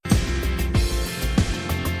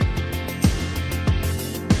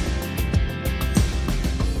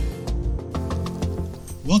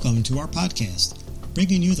Welcome to our podcast,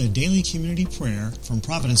 bringing you the daily community prayer from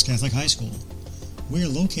Providence Catholic High School. We are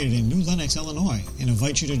located in New Lenox, Illinois, and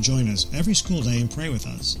invite you to join us every school day and pray with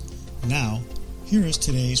us. Now, here is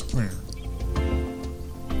today's prayer.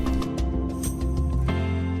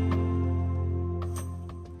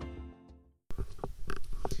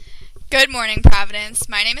 Good morning, Providence.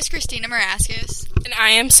 My name is Christina Marascus. And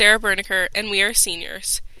I am Sarah Berniker, and we are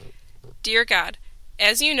seniors. Dear God,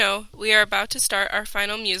 as you know, we are about to start our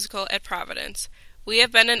final musical at Providence. We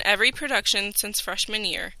have been in every production since freshman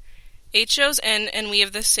year. 8 shows in, and we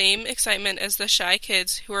have the same excitement as the shy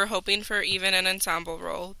kids who were hoping for even an ensemble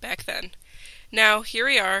role back then. Now, here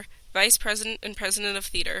we are, Vice President and President of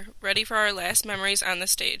Theater, ready for our last memories on the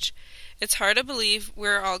stage. It's hard to believe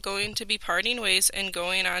we're all going to be parting ways and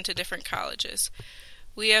going on to different colleges.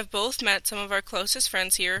 We have both met some of our closest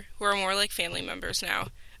friends here who are more like family members now.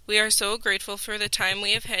 We are so grateful for the time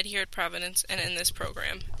we have had here at Providence and in this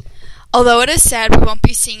program. Although it is sad we won't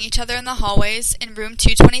be seeing each other in the hallways, in room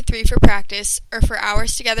 223 for practice, or for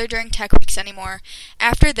hours together during tech weeks anymore,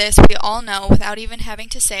 after this we all know, without even having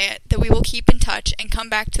to say it, that we will keep in touch and come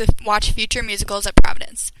back to watch future musicals at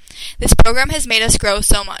Providence. This program has made us grow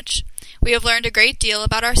so much. We have learned a great deal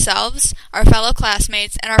about ourselves, our fellow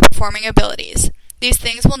classmates, and our performing abilities. These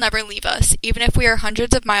things will never leave us, even if we are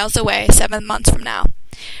hundreds of miles away 7 months from now.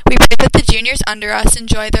 We pray that the juniors under us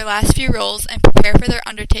enjoy their last few roles and prepare for their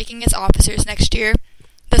undertaking as officers next year.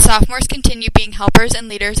 The sophomores continue being helpers and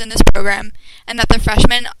leaders in this program, and that the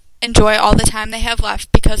freshmen enjoy all the time they have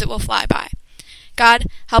left because it will fly by. God,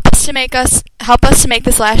 help us to make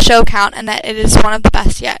this last show count and that it is one of the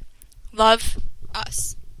best yet. Love,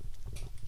 us.